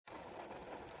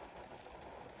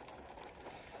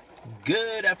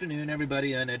Good afternoon,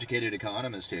 everybody. Uneducated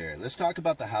economist here. Let's talk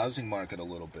about the housing market a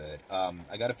little bit.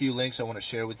 I got a few links I want to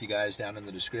share with you guys down in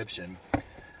the description.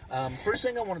 First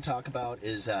thing I want to talk about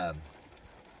is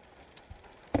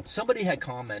somebody had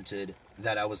commented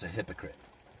that I was a hypocrite.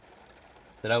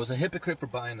 That I was a hypocrite for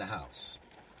buying the house.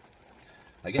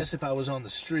 I guess if I was on the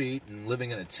street and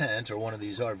living in a tent or one of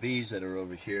these RVs that are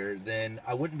over here, then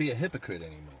I wouldn't be a hypocrite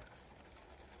anymore.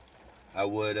 I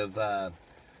would have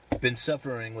been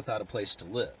suffering without a place to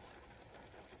live.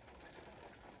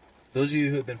 Those of you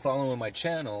who have been following my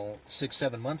channel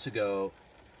 6-7 months ago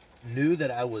knew that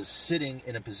I was sitting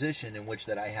in a position in which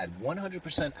that I had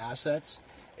 100% assets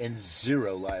and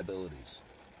 0 liabilities.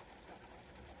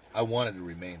 I wanted to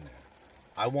remain there.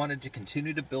 I wanted to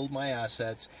continue to build my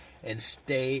assets and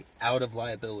stay out of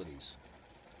liabilities.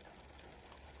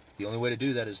 The only way to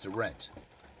do that is to rent.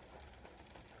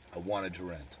 I wanted to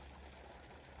rent.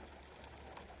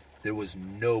 There was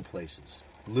no places,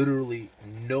 literally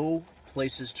no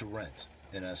places to rent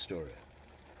in Astoria.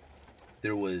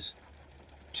 There was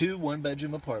 2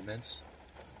 one-bedroom apartments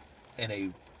and a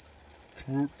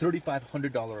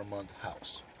 $3,500 a month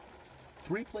house.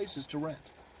 3 places to rent.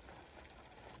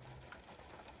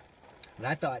 And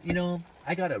I thought,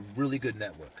 I got a really good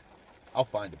network. I'll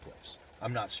find a place.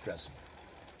 I'm not stressing.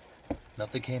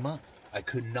 Nothing came up. I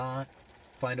could not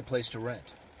find a place to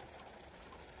rent.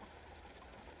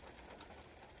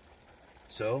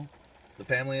 So, the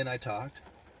family and I talked.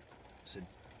 I said,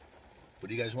 what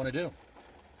do you guys want to do?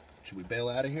 Should we bail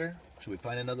out of here? Should we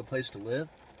find another place to live?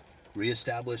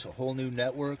 Reestablish a whole new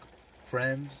network?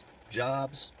 Friends?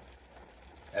 Jobs?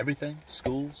 Everything?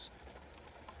 Schools?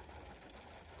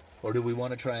 Or do we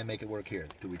want to try and make it work here?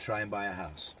 Do we try and buy a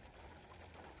house?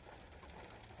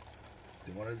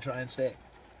 We wanted to try and stay.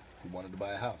 We wanted to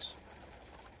buy a house.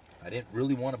 I didn't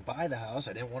really want to buy the house.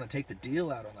 I didn't want to take the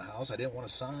deal out on the house. I didn't want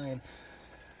to sign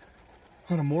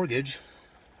on a mortgage.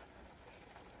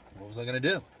 What was I going to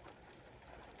do?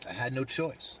 I had no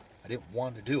choice. I didn't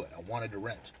want to do it. I wanted to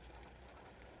rent.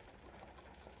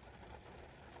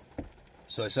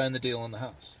 So I signed the deal on the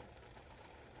house.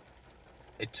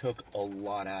 It took a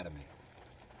lot out of me,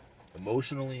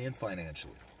 emotionally and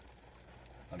financially.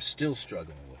 I'm still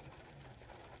struggling with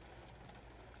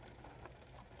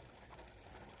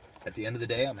it. At the end of the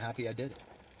day, I'm happy I did it.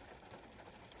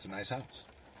 It's a nice house.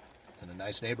 It's in a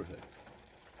nice neighborhood.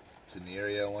 It's in the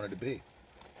area I wanted to be.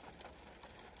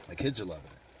 My kids are loving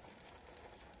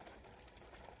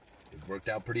it. It worked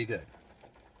out pretty good.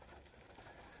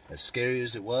 As scary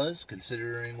as it was,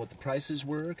 considering what the prices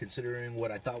were, considering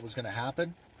what I thought was going to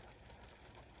happen,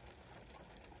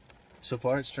 so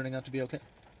far it's turning out to be okay.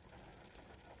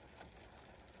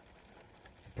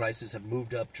 The prices have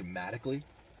moved up dramatically,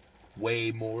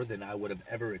 way more than I would have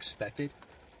ever expected,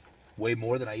 way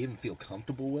more than I even feel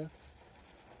comfortable with.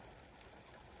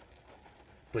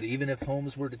 But even if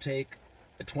homes were to take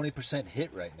a 20%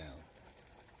 hit right now,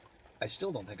 I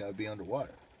still don't think I would be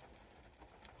underwater.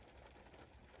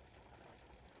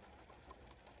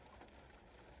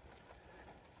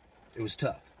 It was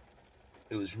tough.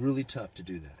 It was really tough to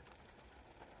do that.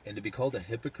 And to be called a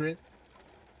hypocrite,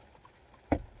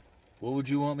 what would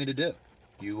you want me to do?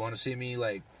 You want to see me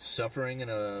suffering in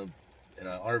a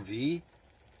RV?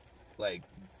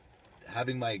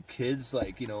 Having my kids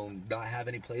not have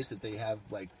any place that they have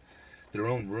their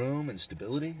own room and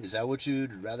stability? Is that what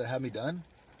you'd rather have me done?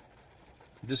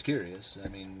 I'm just curious. I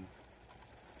mean,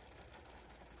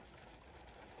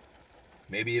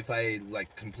 maybe if I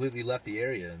completely left the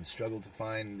area and struggled to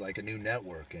find a new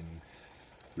network and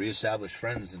reestablish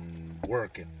friends and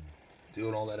work and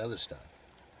doing all that other stuff.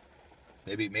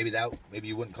 Maybe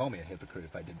you wouldn't call me a hypocrite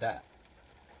if I did that.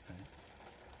 Right?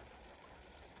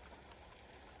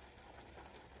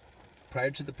 Prior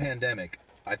to the pandemic,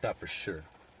 I thought for sure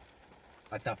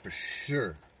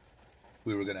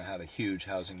we were going to have a huge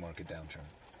housing market downturn.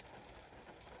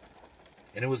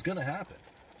 And it was going to happen.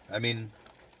 I mean,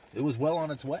 it was well on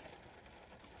its way.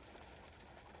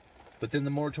 But then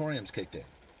the moratoriums kicked in.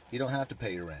 You don't have to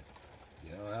pay your rent.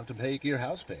 You don't have to pay your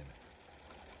house payment.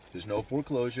 There's no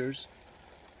foreclosures.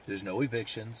 There's no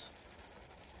evictions.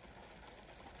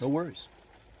 No worries.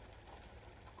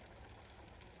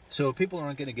 So if people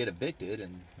aren't going to get evicted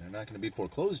and they're not going to be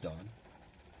foreclosed on,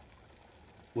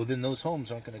 well, then those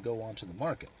homes aren't going to go onto the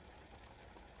market.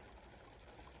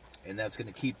 And that's going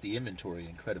to keep the inventory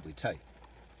incredibly tight.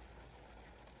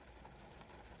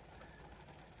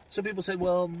 Some people said,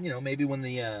 well, maybe when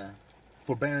the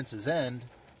forbearances end,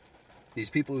 these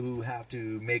people who have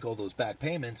to make all those back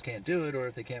payments can't do it, or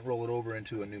if they can't roll it over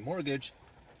into a new mortgage,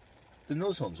 then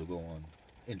those homes will go on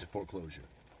into foreclosure.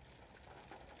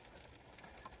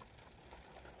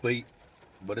 But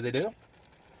what do?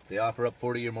 They offer up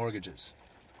 40-year mortgages.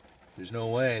 There's no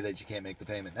way that you can't make the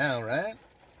payment now, right?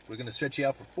 We're going to stretch you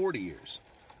out for 40 years.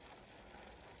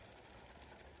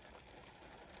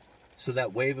 So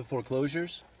that wave of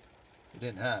foreclosures, it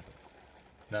didn't happen.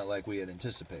 Not like we had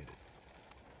anticipated.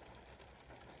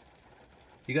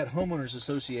 You got homeowners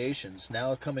associations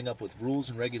now coming up with rules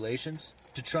and regulations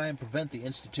to try and prevent the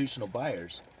institutional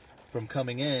buyers from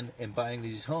coming in and buying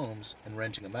these homes and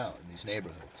renting them out in these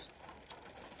neighborhoods.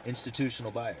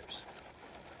 Institutional buyers.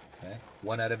 Okay?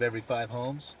 1 out of every 5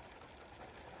 homes.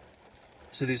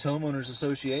 So these homeowners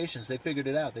associations, they figured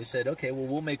it out. They said, okay, well,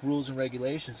 we'll make rules and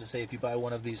regulations to say if you buy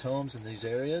one of these homes in these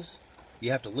areas,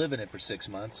 you have to live in it for 6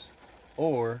 months,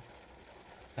 or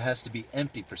it has to be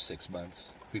empty for 6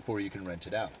 months before you can rent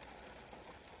it out.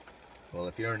 Well,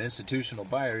 if you're an institutional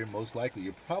buyer, most likely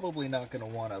you're probably not going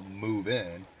to want to move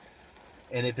in.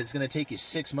 And if it's going to take you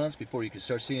 6 months before you can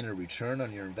start seeing a return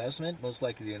on your investment, most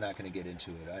likely you're not going to get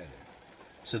into it either.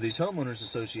 So these homeowners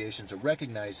associations are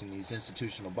recognizing these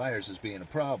institutional buyers as being a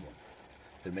problem.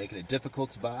 They're making it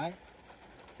difficult to buy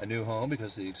a new home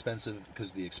because the expense of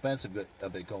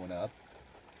it going up.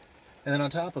 And then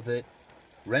on top of it,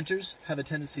 renters have a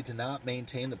tendency to not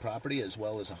maintain the property as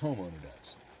well as a homeowner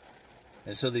does.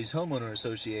 And so these homeowner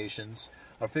associations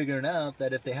are figuring out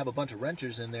that if they have a bunch of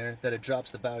renters in there, that it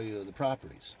drops the value of the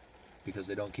properties because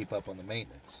they don't keep up on the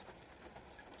maintenance.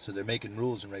 So they're making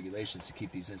rules and regulations to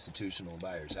keep these institutional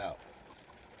buyers out.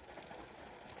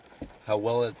 How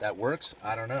well that works,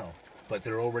 I don't know. But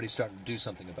they're already starting to do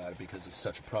something about it because it's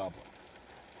such a problem.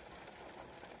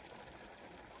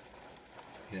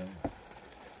 You know,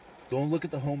 go and look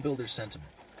at the home builder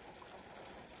sentiment.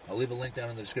 I'll leave a link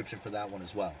down in the description for that one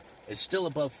as well. It's still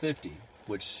above 50,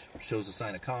 which shows a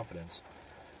sign of confidence,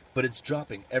 but it's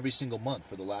dropping every single month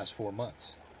for the last 4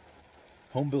 months.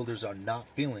 Home builders are not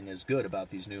feeling as good about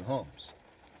these new homes.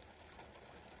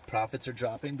 Profits are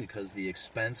dropping because the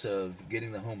expense of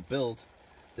getting the home built,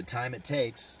 the time it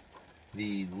takes,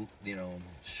 the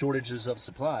shortages of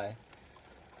supply,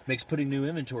 makes putting new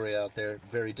inventory out there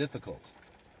very difficult.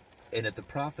 And if the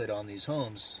profit on these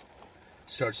homes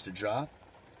starts to drop,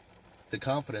 the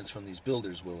confidence from these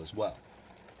builders will as well.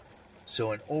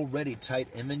 So an already tight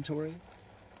inventory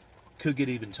could get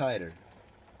even tighter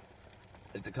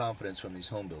if the confidence from these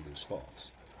home builders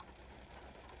falls.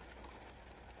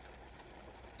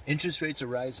 Interest rates are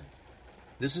rising.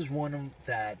 This is one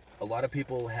that a lot of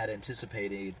people had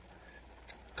anticipated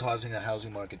causing a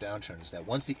housing market downturn, is that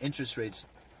once the interest rates,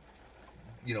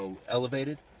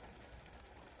 elevated,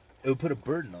 it would put a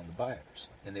burden on the buyers,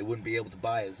 and they wouldn't be able to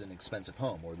buy as an expensive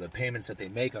home, or the payments that they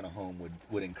make on a home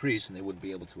would increase and they wouldn't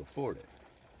be able to afford it.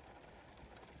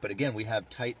 But again, we have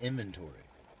tight inventory.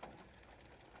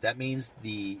 That means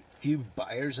the few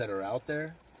buyers that are out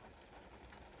there,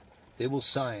 they will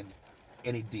sign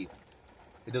any deal.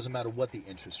 It doesn't matter what the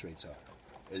interest rates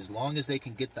are, as long as they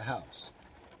can get the house.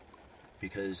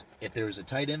 Because if there is a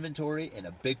tight inventory and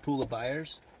a big pool of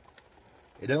buyers,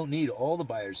 you don't need all the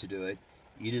buyers to do it.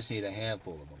 You just need a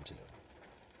handful of them to.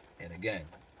 And again,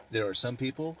 there are some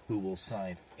people who will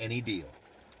sign any deal,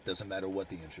 doesn't matter what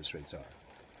the interest rates are,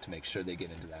 to make sure they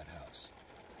get into that house.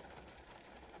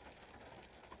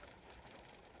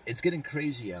 It's getting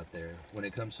crazy out there when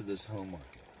it comes to this home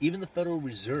market. Even the Federal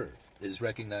Reserve is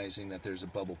recognizing that there's a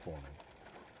bubble forming.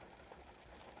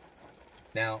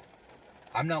 Now,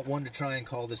 I'm not one to try and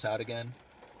call this out again,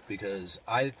 because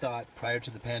I thought prior to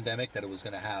the pandemic that it was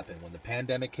going to happen. When the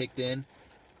pandemic kicked in,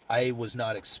 I was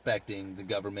not expecting the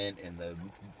government and the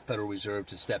Federal Reserve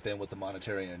to step in with the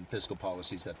monetary and fiscal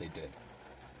policies that they did.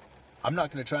 I'm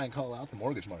not going to try and call out the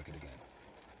mortgage market again.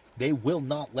 They will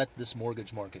not let this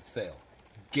mortgage market fail.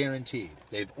 Guaranteed.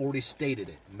 They've already stated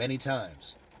it many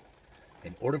times.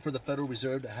 In order for the Federal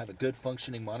Reserve to have a good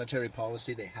functioning monetary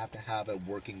policy, they have to have a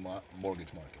working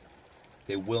mortgage market.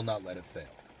 They will not let it fail.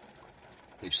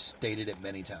 They've stated it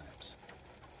many times.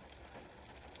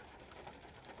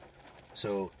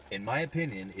 So, in my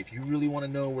opinion, if you really want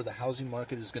to know where the housing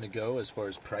market is going to go as far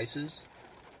as prices,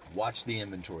 watch the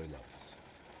inventory levels.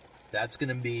 That's going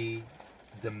to be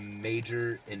the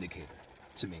major indicator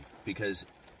to me, because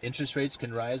interest rates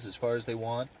can rise as far as they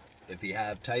want. If you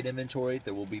have tight inventory,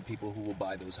 there will be people who will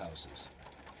buy those houses.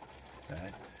 All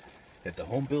right? If the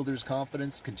home builder's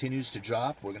confidence continues to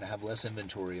drop, we're going to have less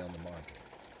inventory on the market.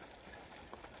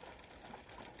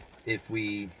 If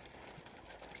we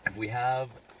have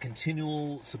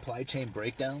continual supply chain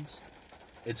breakdowns,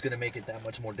 it's going to make it that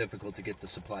much more difficult to get the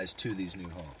supplies to these new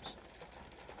homes.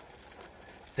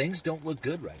 Things don't look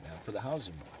good right now for the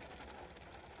housing market.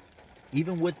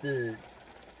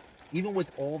 Even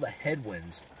with all the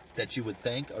headwinds that you would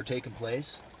think are taking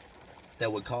place,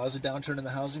 that would cause a downturn in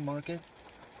the housing market?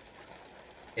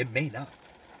 It may not.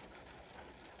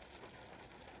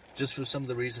 Just for some of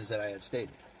the reasons that I had stated.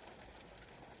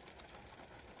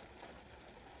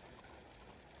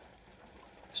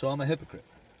 So I'm a hypocrite.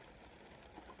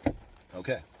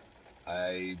 Okay.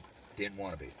 I didn't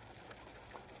want to be.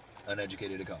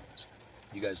 Uneducated economist.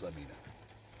 You guys let me know.